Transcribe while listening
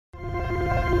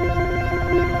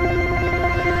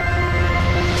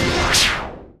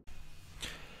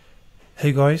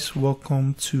Hey guys,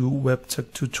 welcome to Web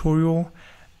Tech Tutorial,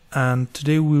 and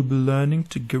today we'll be learning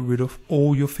to get rid of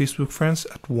all your Facebook friends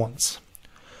at once.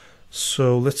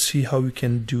 So let's see how we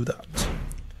can do that.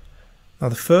 Now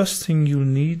the first thing you'll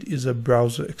need is a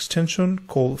browser extension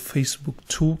called Facebook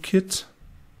Toolkit.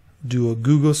 Do a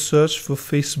Google search for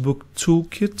Facebook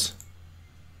Toolkit,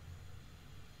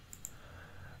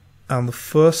 and the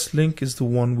first link is the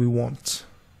one we want.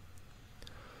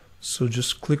 So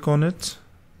just click on it.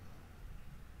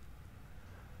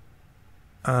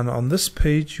 And on this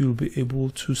page, you'll be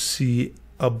able to see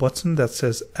a button that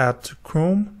says Add to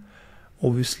Chrome.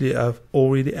 Obviously, I've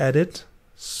already added.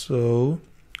 So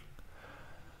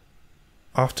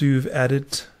after you've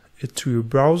added it to your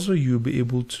browser, you'll be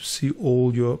able to see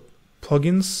all your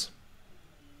plugins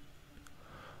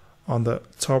on the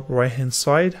top right hand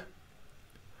side.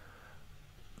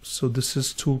 So this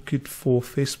is Toolkit for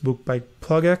Facebook by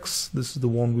Plugx. This is the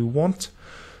one we want.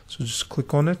 So just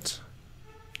click on it,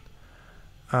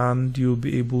 and you'll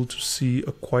be able to see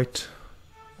quite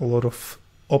a lot of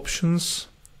options.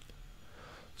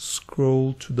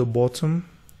 Scroll to the bottom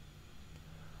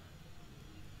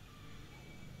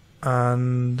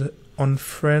and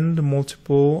unfriend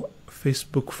multiple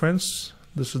Facebook friends.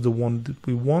 This is the one that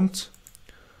we want.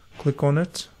 Click on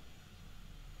it,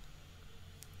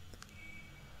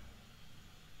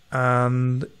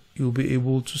 and you'll be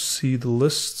able to see the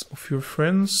list of your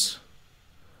friends.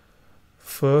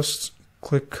 First,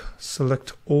 click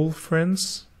select all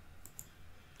friends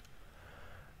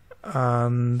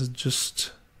and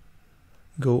just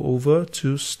go over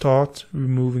to start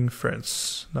removing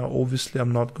friends. Now obviously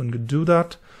I'm not going to do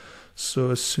that,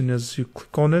 so as soon as you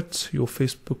click on it, your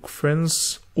Facebook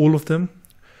friends, all of them,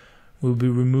 will be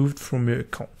removed from your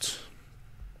account.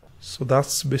 So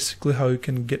that's basically how you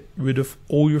can get rid of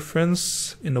all your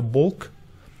friends in a bulk.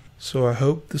 So I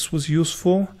hope this was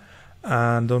useful.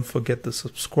 And don't forget to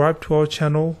subscribe to our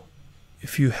channel.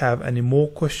 If you have any more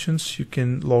questions, you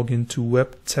can log into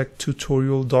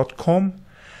webtechtutorial.com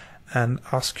and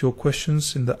ask your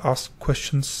questions in the Ask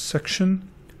Questions section.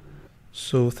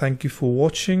 So thank you for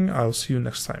watching. I'll see you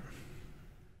next time.